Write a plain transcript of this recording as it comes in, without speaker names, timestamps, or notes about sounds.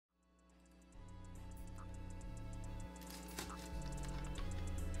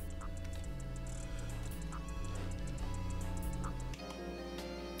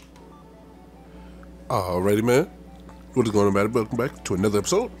Alrighty, man. What is going on, man? Welcome back to another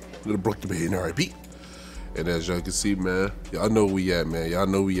episode of the Broke Debate NRP. And as y'all can see, man, y'all know where we at, man. Y'all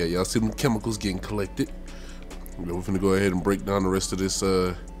know where we at. Y'all see them chemicals getting collected. We're finna go ahead and break down the rest of this.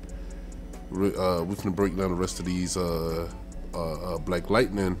 We're finna break down the rest of these Black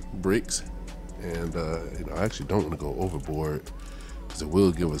Lightning bricks. And you know, I actually don't want to go overboard because it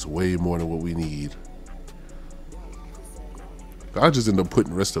will give us way more than what we need. I just end up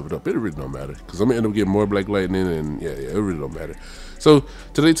putting the rest of it up. It really don't matter because I'm gonna end up getting more Black Lightning, and yeah, it really don't matter. So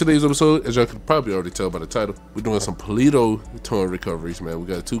today's episode, as y'all can probably already tell by the title, we're doing some Polito toy recoveries, man. We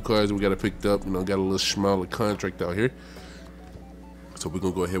got 2 cars we got to pick up. You know, got a little smaller contract out here, so we're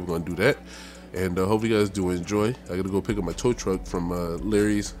gonna go ahead. We're gonna do that, and hope you guys do enjoy. I gotta go pick up my tow truck from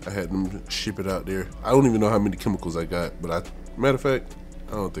Larry's. I had them ship it out there. I don't even know how many chemicals I got, but matter of fact,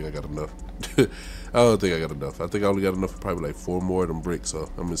 I don't think I got enough. I don't think I got enough. I think I only got enough for probably like 4 more of them bricks, so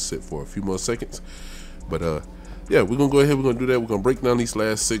I'm gonna sit for a few more seconds. But yeah, we're gonna go ahead. We're gonna do that. We're gonna break down these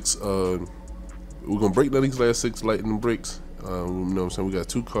last 6. We're gonna break down these last 6 lightning bricks. You know what I'm saying? We got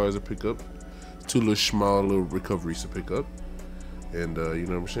 2 cars to pick up, 2 little small little recoveries to pick up, and you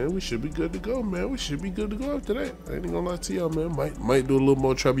know what I'm saying? We should be good to go, man. We should be good to go after that. I ain't gonna lie to y'all, man. Might do a little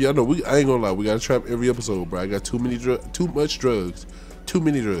more trap. Y'all know I ain't gonna lie. We gotta trap every episode, bro. I got too much drugs. Too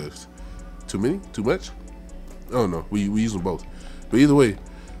many drugs. Too many? Too much? I don't know. We use them both. But either way,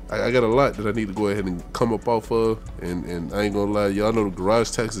 I got a lot that I need to go ahead and come up off of. And I ain't gonna lie, y'all know the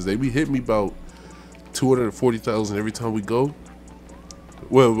garage taxes, they be hitting me about $240,000 every time we go.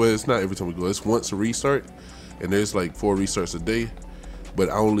 Well, it's not every time we go. It's once a restart. And there's like 4 restarts a day. But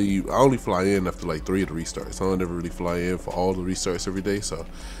I only fly in after like 3 of the restarts. I don't ever really fly in for all the restarts every day. So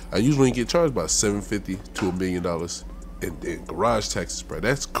I usually get charged about $750 to $1 million. And garage taxes, bro.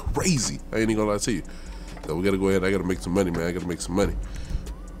 That's crazy. I ain't even gonna lie to you. So we gotta go ahead. I gotta make some money, man. I gotta make some money.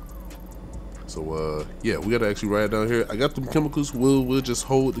 So yeah, we gotta actually ride down here. I got them chemicals. We'll just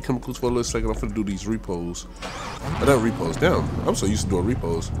hold the chemicals for a little second. I'm finna do these repos. Not repos. Damn, I'm so used to doing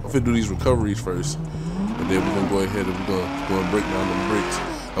repos. I'm finna do these recoveries first, and then we're gonna go ahead and we're gonna break down them bricks.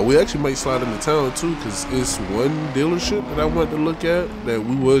 We actually might slide into town too, cause it's one dealership that I wanted to look at that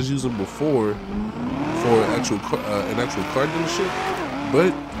we was using before for an actual car dealership,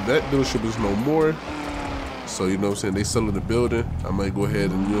 but that dealership is no more. So you know what I'm saying, they selling the building. I might go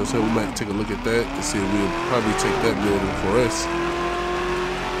ahead and, you know what I'm saying, we might take a look at that and see if we'll probably take that building for us,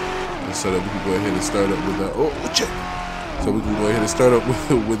 and so that we can go ahead and start up with our so we can go ahead and start up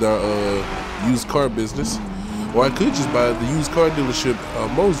with our used car business. Or I could just buy the used car dealership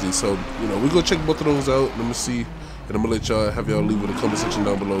Mosley. So you know, we go check both of those out. Let me see. And I'm gonna let y'all leave in the comment section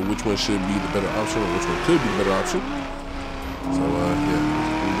down below which one should be the better option or which one could be the better option. So yeah,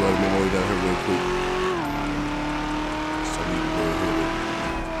 we'll go ahead and make my way down here real quick. So I need to go ahead and,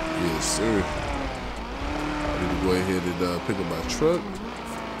 yes sir, I need to go ahead and pick up my truck.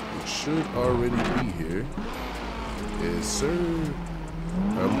 It should already be here. Yes sir.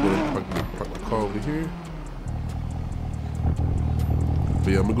 I'm gonna park my car over here.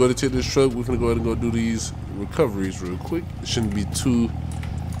 But yeah, I'm gonna go ahead and take this truck. We're gonna go ahead and go do these recoveries real quick. It shouldn't be too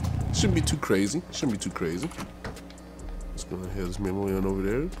crazy. Shouldn't be too crazy. Let's go ahead. Let's make my way on over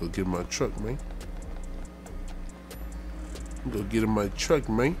there. Go get in my truck, man. Go get in my truck,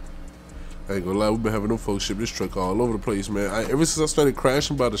 man. I ain't gonna lie, we've been having them folks ship this truck all over the place, man. Ever since I started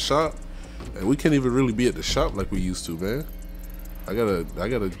crashing by the shop, and we can't even really be at the shop like we used to, man. I gotta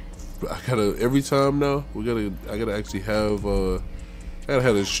every time now. I gotta actually have I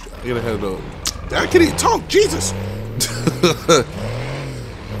can't even talk, Jesus.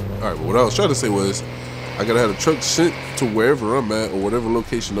 Alright, but what I was trying to say was I gotta have a truck sent to wherever I'm at or whatever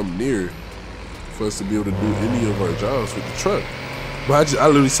location I'm near for us to be able to do any of our jobs with the truck. But I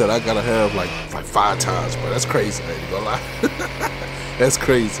literally said I gotta have like 5 times, but that's crazy. I ain't gonna lie. That's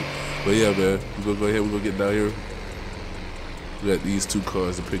crazy. But yeah, man, we're gonna go ahead, we're gonna get down here. We got these 2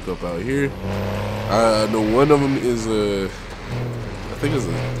 cars to pick up out here. I know one of them is I think it's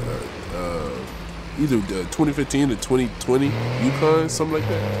either 2015 or 2020 Yukon, something like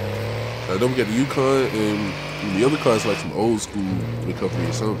that. Then we got the Yukon, and the other car is like some old school recovery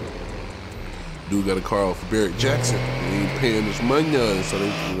or something. Dude got a car off of Barrett Jackson. They ain't paying this money on, so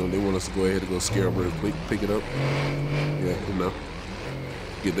they want us to go ahead and go scare them real quick, pick it up. Yeah, you know,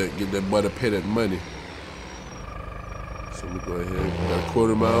 get that butter, pay that money. So we go ahead. We got a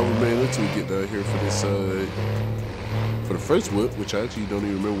quarter mile remaining until we get down here for this for the first whip, which I actually don't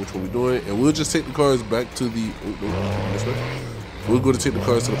even remember which one we're doing. And we'll just take the cars back to the this way. We'll go to take the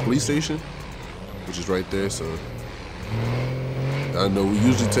cars to the police station, which is right there. So I know we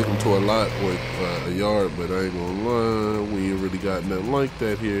usually take them to a lot or a yard, but I ain't gonna lie, we ain't really got nothing like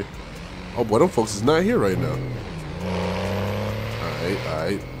that here. Oh boy, them folks is not here right now.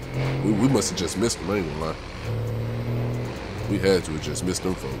 Alright. We must have just missed them, I ain't gonna lie. We had to have just missed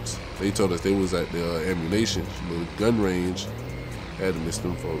them folks. They told us they was at the ammunition, the gun range. Had to miss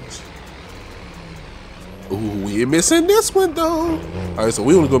them folks. Ooh, we ain't missing this one though. Alright, so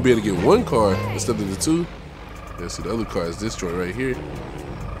we only gonna be able to get one car instead of the two. Yeah, see the other car is this joint right here.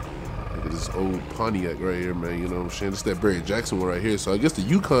 Look at this old Pontiac right here, man. You know what I'm saying? This that Barry Jackson one right here. So I guess the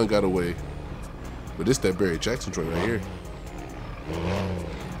Yukon got away. But this that Barry Jackson joint right here.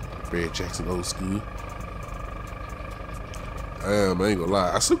 Barry Jackson old school. I ain't gonna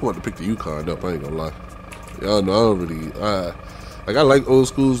lie. I still want to pick the Yukon up. I ain't gonna lie. Y'all know I don't really. Like I like old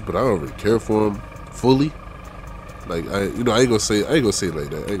schools, but I don't really care for them fully. Like I ain't gonna say it like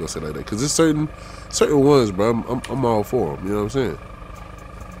that. I ain't gonna say it like that because there's certain ones, bro. I'm all for them. You know what I'm saying?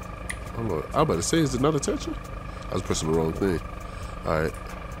 I'm about to say, is it not attention? I was pressing the wrong thing. All right,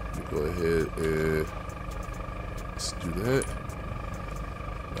 let me go ahead and let's do that.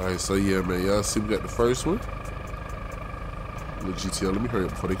 All right, so yeah, man, y'all see we got the first one. Little GTL. Let me hurry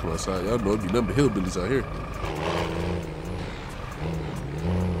up before they come outside. Y'all know it be nothing but hillbillies out here.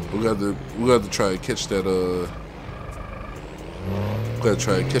 We got to try and catch that. We got to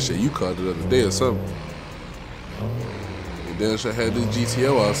try and catch that Yukon the other day or something. And then I had this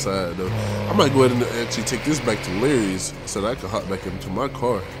GTO outside though. I might go ahead and actually take this back to Larry's so that I can hop back into my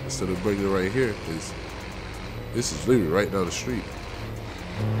car instead of bringing it right here. Cause this is literally right down the street.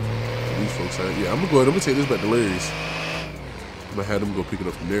 These folks out here. Yeah, I'm gonna go ahead. I'm gonna take this back to Larry's. I'm gonna have them go pick it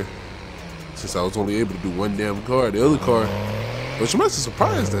up from there. Since I was only able to do one damn car, the other car, which I'm actually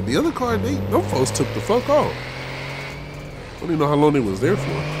surprised that the other car, them folks took the fuck off. I don't even know how long they was there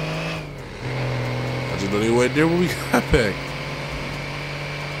for. I just know they weren't there when we got back.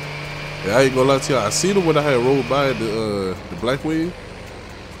 Yeah, I ain't gonna lie to y'all. I seen them when I had rolled by the Blackwing.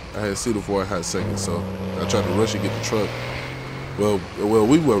 I had seen them for a hot second, so I tried to rush and get the truck. Well,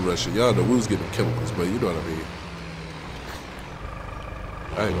 we weren't rushing. Y'all know we was getting chemicals, but you know what I mean.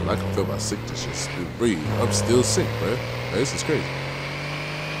 I ain't gonna lie, I can feel my sickness just breathe. I'm still sick, bro. This is crazy.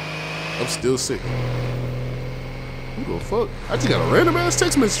 I'm still sick. Who the fuck? I just got a random ass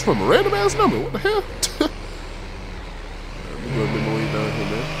text message from a random ass number. What the hell? Let me go a bit more way down here,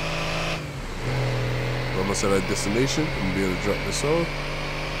 man. I'm almost at our destination. I'm gonna be able to drop this off.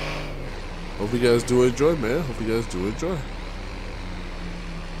 Hope you guys do enjoy, man. Hope you guys do enjoy.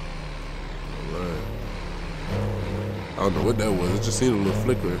 Alright. I don't know what that was. It just seemed a little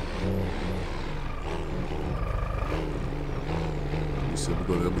flicker. So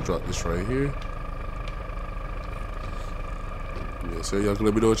we're gonna drop this right here. Yeah, so y'all can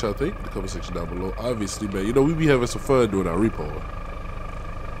let me know what y'all think in the comment section down below. Obviously, man, you know we be having some fun doing our repo.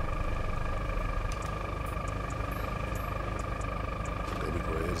 Let me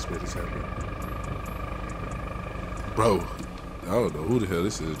go ahead and just make this happen. Bro, I don't know who the hell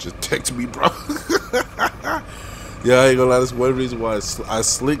this is. Just text me, bro. Yeah, I ain't gonna lie. That's one reason why I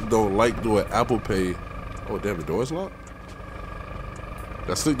slick don't like doing Apple Pay. Oh damn, the door's locked.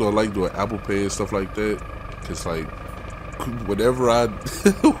 I slick don't like doing Apple Pay and stuff like that. Cause like, whenever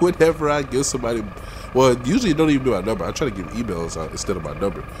I give somebody, well, usually it don't even be my number. I try to give emails out instead of my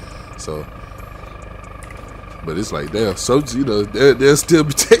number. So, but it's like damn, so you know they'll still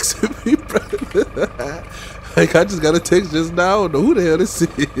be texting me, bro. Like I just got a text just now. I don't know who the hell this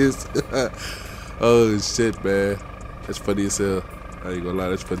is. Oh shit, man. That's funny as hell. I ain't gonna lie,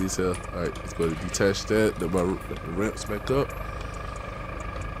 that's funny as hell. Alright, let's go ahead and detach that. Let the ramps back up.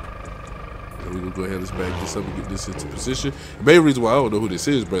 And we're gonna go ahead and back this up and get this into position. The main reason why I don't know who this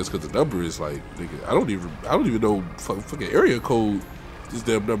is, bro, is because the number is like, nigga, I don't even know fucking area code this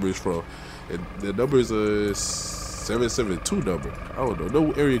damn number is from. And the number is a 772 number. I don't know,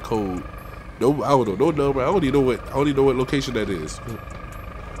 no area code. No, I don't know, no number. I don't even know what location that is.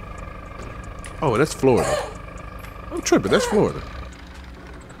 Oh, that's Florida. I'm tripping. That's Florida.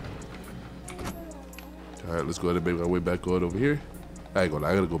 All right, let's go ahead and make our way back on over here. I ain't gonna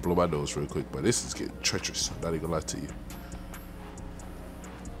lie, I gotta go blow my nose real quick, but this is getting treacherous. I'm not even gonna lie to you.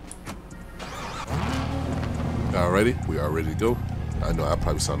 Alrighty, we are ready to go. I know I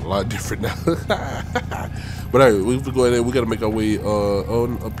probably sound a lot different now. But alright, we go ahead and we gotta make our way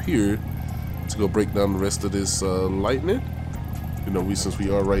on up here to go break down the rest of this lightning. You know, since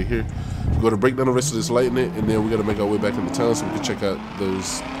we are right here, we're gonna break down the rest of this lightning, and then we gotta make our way back into town so we can check out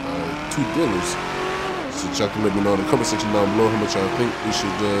those two dealers. So y'all can let me know in the comment section down below how much y'all think we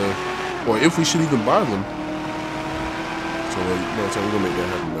should, or if we should even buy them. So you know what I'm saying, we're gonna make that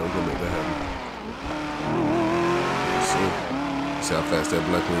happen, man. We're gonna make that happen. So, see how fast that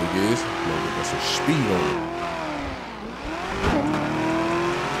black wing is. You know, we got some speed on it.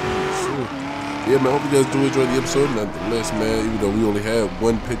 Yeah, man, I hope you guys do enjoy the episode. Nonetheless, man, even though we only had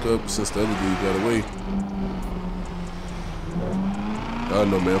one pickup since the other dude got away. I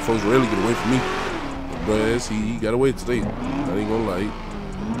don't know, man. Folks rarely get away from me. But he got away today. I ain't gonna lie.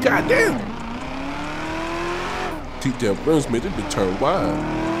 God damn! Teeth down burns me. They been turned wide.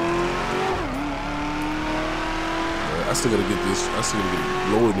 I still gotta get this. I still gotta get it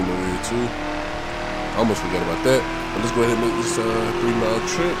lowered in the way too. I almost forgot about that. But let's go ahead and make this 3-mile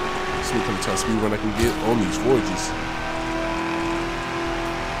trip. See what kind of top speed run I can get on these 4Gs.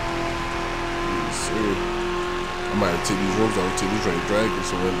 Yes, sir. I might take these rooms off, take these dragless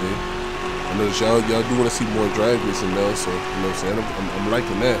one day. I know that y'all do want to see more dragless in there, so you know what I'm saying. I'm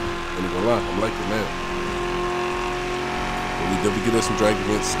liking that. I ain't gonna lie, I'm liking that. But we definitely get us some drag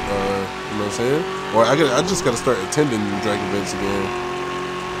events. You know what I'm saying? Or I just gotta start attending drag events again.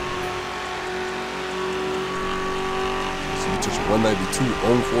 So we touch 192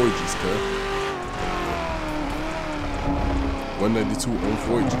 on 4Gs, cuz. 192 on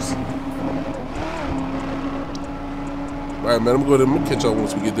 4Gs. Alright, man, I'm gonna catch y'all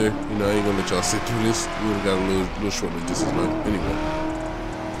once we get there. You know, I ain't gonna let y'all sit through this. We only got a little short distance left. Anyway.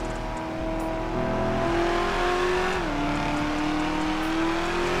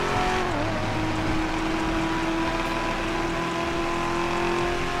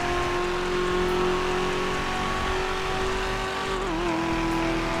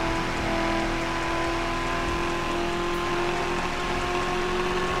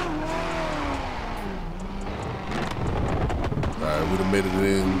 We done made it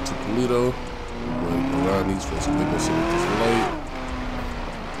into Toledo. We're going to go around these folks. They're going to see this light.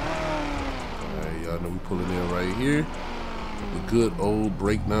 Alright, y'all know we pulling in right here. The good old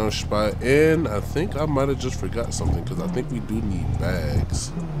breakdown spot. And I think I might have just forgot something because I think we do need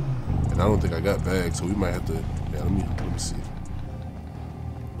bags. And I don't think I got bags, so we might have to. Yeah, let me see.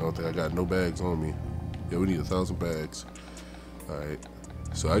 I don't think I got no bags on me. Yeah, we need 1,000 bags. Alright.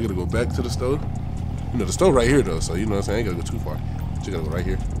 So I gotta go back to the store. You know, the store right here though, so you know what I'm saying? I ain't gotta go too far. Just gotta go right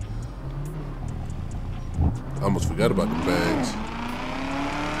here. I almost forgot about the bags.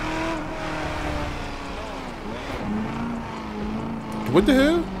 What the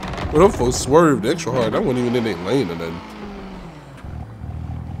hell? Well, them folks swerved extra hard. I wasn't even in their lane or nothing.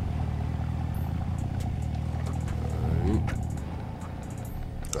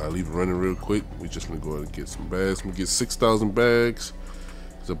 Alright. I'll leave it running real quick. We just gonna go ahead and get some bags. I'm gonna get 6,000 bags.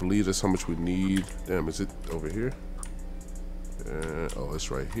 I believe that's how much we need. Damn, is it over here? Oh,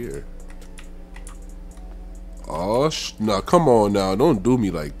 it's right here. Oh, nah, come on now. Don't do me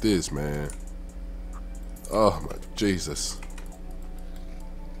like this, man. Oh, my Jesus.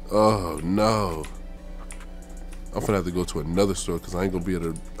 Oh, no. I'm gonna have to go to another store because I ain't gonna be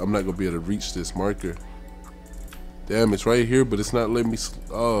able to, I'm not gonna be able to reach this marker. Damn, it's right here, but it's not letting me,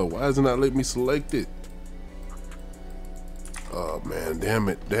 oh, why is it not letting me select it? Oh man, damn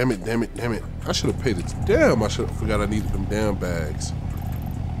it. I should have paid it. Damn, I should have forgot I needed them damn bags.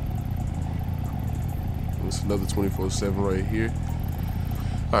 It's another 24/7 right here.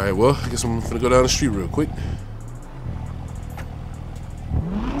 Alright, well, I guess I'm gonna go down the street real quick.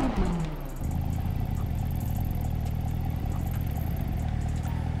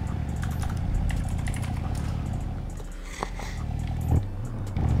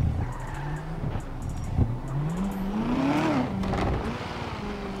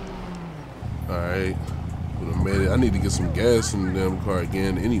 Alright, I need to get some gas in the damn car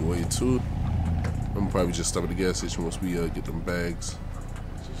again anyway too. I'm probably just stop at the gas station once we get them bags.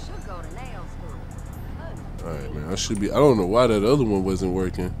 Alright, man, I should be, I don't know why that other one wasn't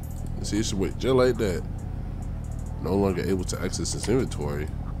working. See, it should wait just like that. No longer able to access its inventory.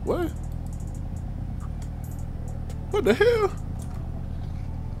 What? What the hell?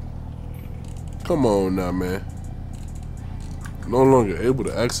 Come on now, man. No longer able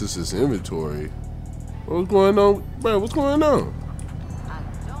to access its inventory. What's going on, bro? What's going on?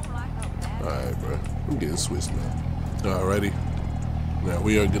 Alright, bro. I'm getting switched now. Alrighty. Now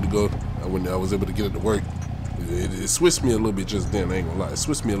we are good to go. I was able to get it to work. It switched me a little bit just then. I ain't gonna lie. It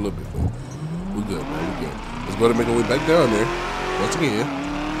switched me a little bit, but we good, man. We good. Let's go ahead and make our way back down there once again.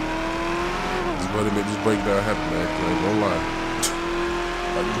 Let's go ahead and make this breakdown happen, man. I ain't gonna lie.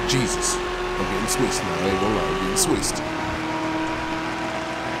 Jesus, I'm getting switched now. I ain't gonna lie. I'm getting switched.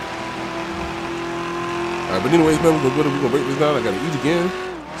 Alright, but anyways, man, we're gonna break this down. I gotta eat again,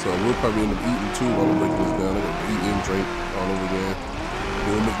 so we'll probably end up eating too while I'm breaking this down. I gotta eat and drink all over again.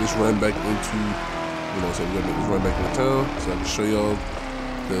 Then we'll make this run back into, you know, so we're gonna make this run back into town, so I can show y'all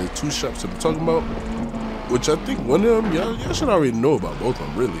the two shops that I'm talking about, which I think one of them, y'all should already know about both of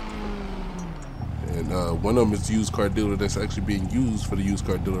them, really. And one of them is the used car dealer that's actually being used for the used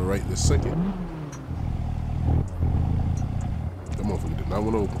car dealer right this second. motherfucker did not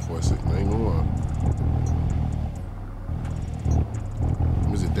want to open for a second. I ain't gonna lie.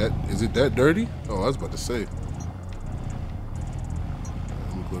 Is it that dirty? Oh, I was about to say.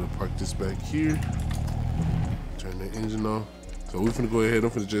 I'm gonna go to park this back here. Turn the engine off. So we're finna go ahead. I'm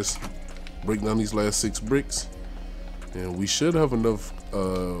finna just break down these last 6 bricks, and we should have enough.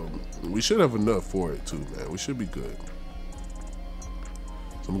 We should have enough for it too, man. We should be good.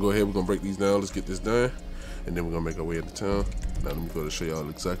 So I'm gonna go ahead. We're gonna break these down. Let's get this done, and then we're gonna make our way into town. Now let me go to show y'all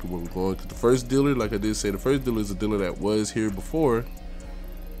exactly where we're going. Cause the first dealer, like I did say, the first dealer is a dealer that was here before.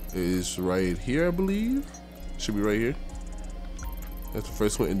 It is right here, I believe. Should be right here. That's the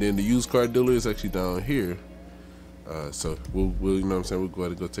first one, and then the used car dealer is actually down here. So we'll you know what I'm saying, we'll go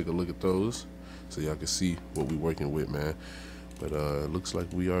ahead and go take a look at those so y'all can see what we're working with, man. But looks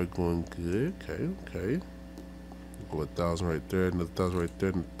like we are going good. Okay. Go 1,000 right there, another 1,000 right there,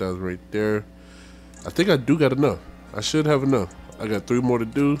 another 1,000 right there. I think I do got enough. I should have enough. I got 3 more to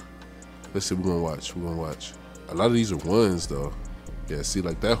do. Let's see, we're gonna watch. A lot of these are ones though. Yeah, see,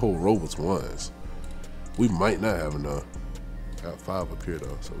 like that whole row was ones. We might not have enough. Got 5 up here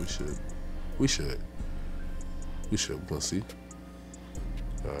though, so we should. We're gonna see.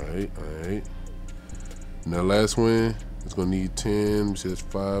 Alright. Now last one is gonna need 10. See, that's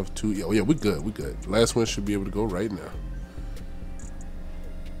 5, 2. Oh yeah, we good. Last one should be able to go right now.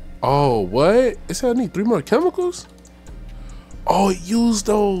 Oh, what? It said I need 3 more chemicals? Oh, it used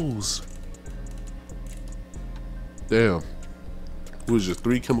those. Damn. It was just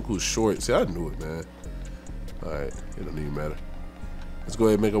 3 chemicals short. See, I knew it, man. Alright, it don't even matter. Let's go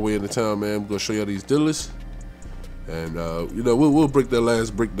ahead and make our way into town, man. We're gonna show y'all these dealers. And you know, we'll break that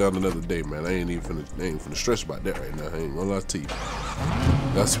last brick down another day, man. I ain't finna stress about that right now. I ain't gonna lie to you.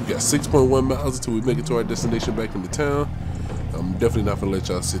 Guys, we got 6.1 miles until we make it to our destination back into town. I'm definitely not gonna let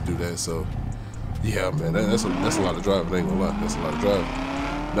y'all sit through that. So yeah, man, that's a lot of driving. I ain't gonna lie, that's a lot of driving.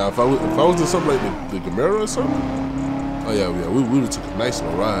 Now, if I was in something like the Gamera or something, oh yeah, we would've took a nice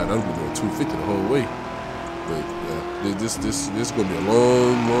little ride. I would be doing 250 the whole way. But yeah, this is gonna be a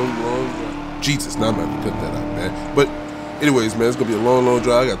long drive. Jesus, now I'm about to cut that out, man. But anyways, man, it's gonna be a long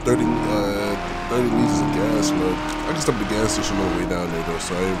drive. I got 30 liters of gas. Look, I just stopped at the gas station on the way down there though,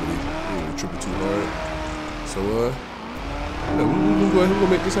 so I ain't really tripping too hard. So yeah, we're gonna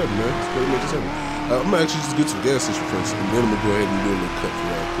make this happen, man. Let's go ahead and make this happen. I'm gonna actually just get to the gas station first, and then I'm gonna go ahead and do a little cut for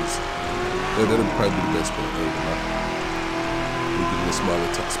y'all, because that'll probably be the best part. We're getting a smaller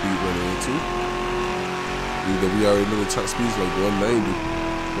top speed running into. We already know the top speed is like 190.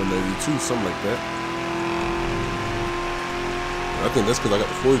 192, something like that. I think that's because I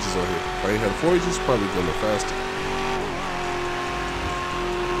got the forages on here. If I ain't had the forages, probably go a little faster.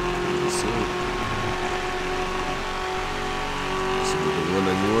 Let's see. Let's see,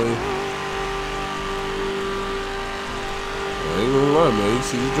 191. I ain't gonna lie, man. You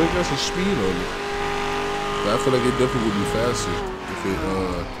see, this drink got some speed on it. But I feel like it definitely would be faster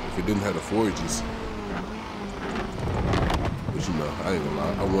if it didn't have the forages. You know, I ain't gonna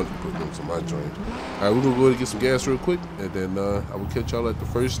lie, I wanted to put them on my joint. Alright, we're gonna go ahead and get some gas real quick, and then I will catch y'all at the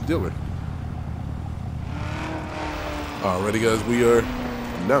first dealer. Alrighty guys, we are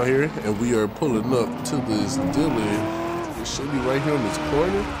now here, and we are pulling up to this dealer. It should be right here on this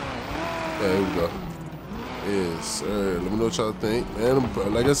corner. There we go. Yes, sir. Let me know what y'all think.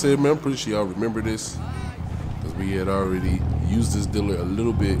 Man, like I said, man, I'm pretty sure y'all remember this, because we had already used this dealer a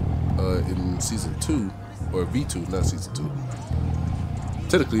little bit in season 2. Or V2, not season 2.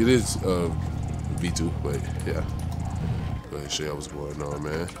 Technically, it is V2, but yeah. Go ahead and show y'all what's going on,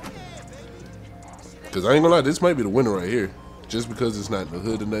 man. Because I ain't gonna lie, this might be the winner right here. Just because it's not in the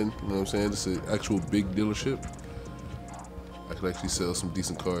hood or nothing, you know what I'm saying? It's an actual big dealership. I could actually sell some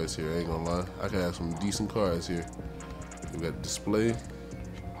decent cars here, I ain't gonna lie. I could have some decent cars here. We got the display.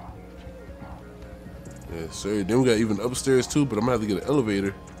 Yes, sir. Then we got even upstairs too, but I'm gonna have to get an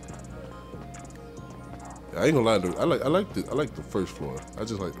elevator. I ain't gonna lie, though. I like the first floor. I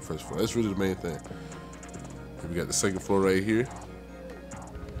just like the first floor. That's really the main thing. And we got the second floor right here.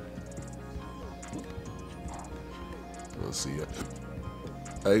 Let's see.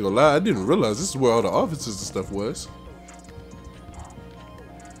 I ain't gonna lie, I didn't realize this is where all the offices and stuff was.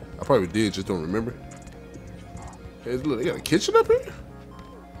 I probably did, just don't remember. Hey, look, they got a kitchen up here?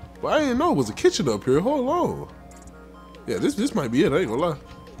 Well, I didn't know it was a kitchen up here. Hold on. Yeah, this might be it. I ain't gonna lie.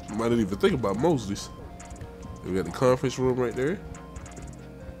 You might not even think about most of these. We got the conference room right there.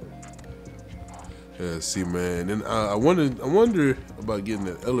 Yeah, see, man. And I wonder about getting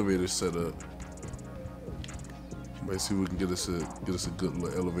an elevator set up. Might see if we can get us a good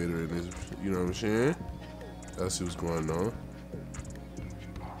little elevator in this. You know what I'm saying? Let's see what's going on.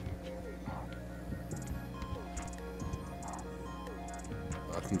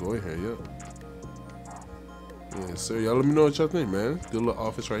 can go in here, yeah. Yeah, sir. Y'all let me know what y'all think, man. Good little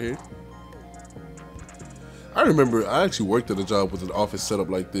office right here. I remember I actually worked at a job with an office set up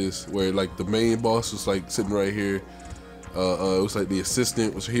like this, where like the main boss was like sitting right here. It was like the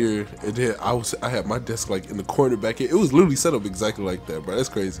assistant was here, and then I had my desk like in the corner back here. It was literally set up exactly like that, bro. That's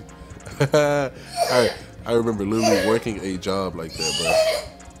crazy. I remember literally working a job like that, bro.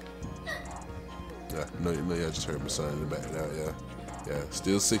 Yeah, no, y'all just heard my son in the back. Yeah,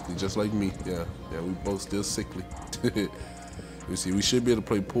 still sickly, just like me. Yeah, we both still sickly. We see, we should be able to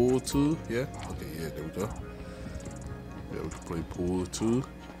play pool too. Yeah, okay, yeah, there we go. Yeah, we can play pool too.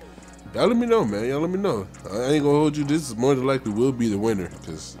 Y'all let me know, man. Y'all let me know. I ain't gonna hold you. This is more than likely will be the winner,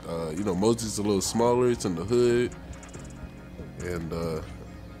 because you know, Mosey's a little smaller. It's in the hood, and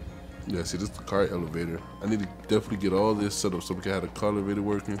yeah. See, this is the car elevator. I need to definitely get all this set up so we can have the car elevator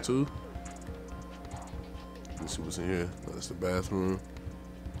working too. Let's see what's in here. Oh, that's the bathroom.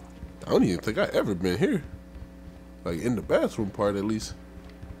 I don't even think I ever been here, like in the bathroom part at least.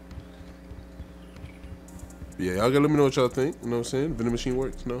 But yeah, y'all gotta let me know what y'all think. You know what I'm saying? Vending machine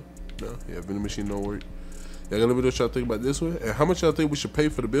works? No. Yeah, vending machine don't work. Y'all gotta let me know what y'all think about this one, and how much y'all think we should pay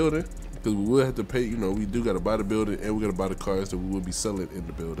for the building, because we will have to pay. You know, we do gotta buy the building, and we gotta buy the cars that we will be selling in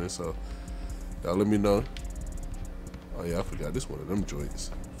the building. So y'all let me know. Oh yeah, I forgot this one of them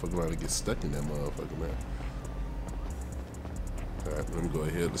joints. Fuck around and get stuck in that motherfucker, man. Alright, let me go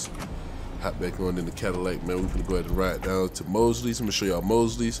ahead. Let's hop back on in the Cadillac, man. We're gonna go ahead and ride down to Mosley's. I'm gonna show y'all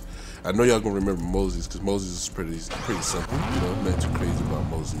Mosley's. I know y'all gonna remember Mosley's, because Mosley's is pretty simple. You know, not too crazy about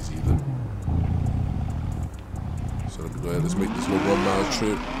Mosley's either. So let me go ahead. Let's make this little 1 mile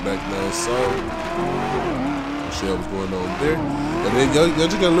trip back down south. I'll show y'all what's going on there. And then y'all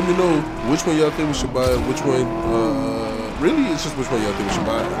just gotta let me know which one y'all think we should buy. Which one? Really, it's just which one y'all think we should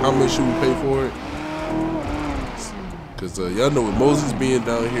buy. How much should we pay for it? Because y'all know with Moses being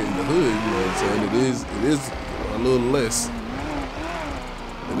down here in the hood, you know what I'm saying, it is a little less.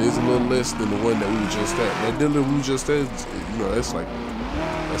 It is a little less than the one that we were just at. That dealer we just at, you know, that's like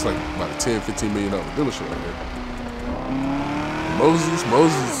about a $10-15 million dealership right there. Moses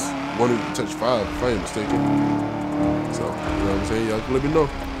wanted to touch 5, if I ain't mistaken. So, you know what I'm saying? Y'all can let me know.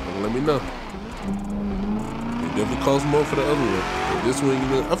 Y'all can let me know. It definitely costs more for the other one. But this one, you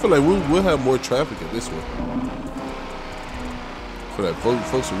know, I feel like we'll have more traffic at this one. For that,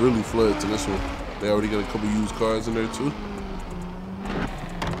 folks will really flood to this one. They already got a couple used cars in there too.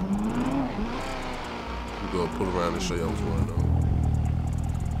 We'll go pull around and show y'all what's going on.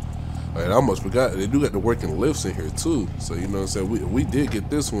 Alright, I almost forgot, they do got the working lifts in here too. So you know what I'm saying, we did get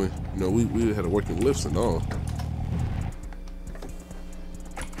this one. You know, we had the working lifts and all.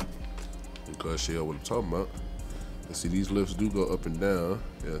 I'll show y'all what I'm talking about. And see, these lifts do go up and down.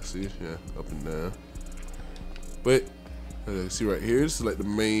 Yeah, see, yeah, up and down. But see right here, this is like the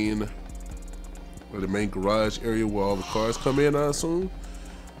main garage area where all the cars come in, I assume.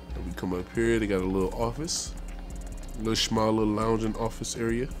 And we come up here, they got a little office, a little small little lounging office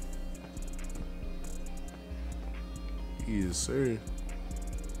area. Yes, sir.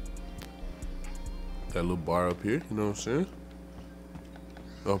 Got a little bar up here, you know what I'm saying?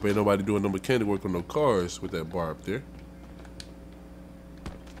 I hope ain't nobody doing no mechanic work on no cars with that bar up there.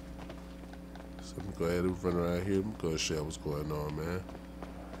 So I'm gonna go ahead and run around here. I'm gonna show you what's going on, man.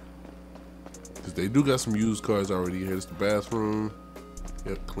 Cause they do got some used cars already here. This is the bathroom.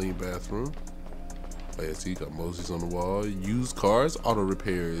 Yep, clean bathroom. Oh yeah, see, you got Moses on the wall. Used cars, auto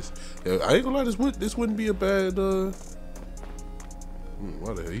repairs. Yeah, I ain't gonna lie, this wouldn't be a bad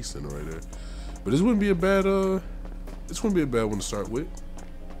why the hell he's sitting right there? But this wouldn't be a bad one to start with.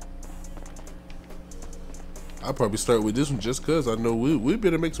 I'll probably start with this one just cause I know we'll be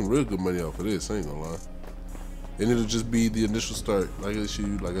able to make some real good money off of this, I ain't gonna lie. And it'll just be the initial start. Like I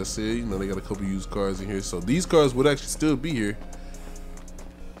said, you know, they got a couple used cars in here. So these cars would actually still be here.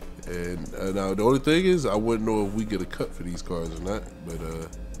 And now the only thing is, I wouldn't know if we get a cut for these cars or not. But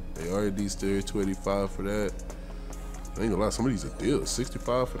they are these there, $285 for that. I ain't gonna lie, some of these are deals,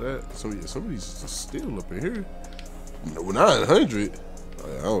 $65 for that. Some of these are still up in here. 900.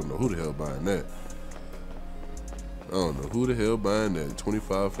 I don't know who the hell buying that. I don't know who the hell buying that.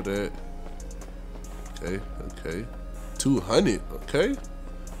 25 for that. Okay. 200. Okay.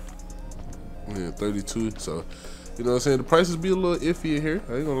 Yeah, 32. So, you know what I'm saying? The prices be a little iffy in here.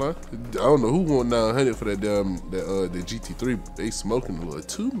 I ain't gonna lie. I don't know who want 900 for that damn the GT3. They smoking a little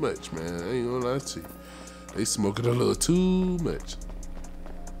too much, man. I ain't gonna lie to you. They smoking a little too much.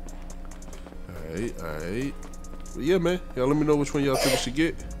 Alright. But yeah, man. Y'all let me know which one y'all think we should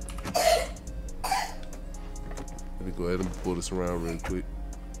get. Let me go ahead and pull this around real quick.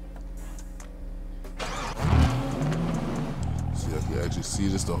 See, I can You can actually see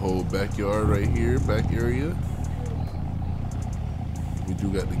this the whole backyard right here, back area. We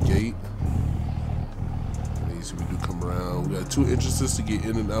do got the gate. And you see we do come around. We got 2 entrances to get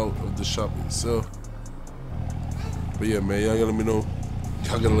in and out of the shop itself. But yeah, man, y'all gotta let me know.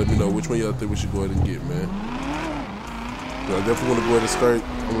 Y'all gotta let me know which one y'all think we should go ahead and get, man. So I definitely want to go ahead and start.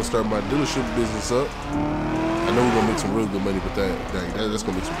 I'm gonna start my dealership business up. I know we're gonna make some real good money with that. That's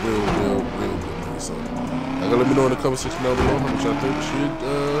gonna make some real good money. So y'all gotta let me know in the comment section down below how much y'all think we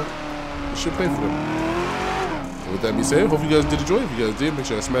should pay for them. And with that being said, hope you guys did enjoy. If you guys did, make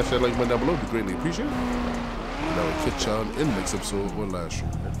sure to smash that like button down below. It'd be greatly appreciated. And I will catch y'all in the next episode or live stream,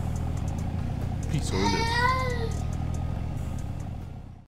 man. Peace on this.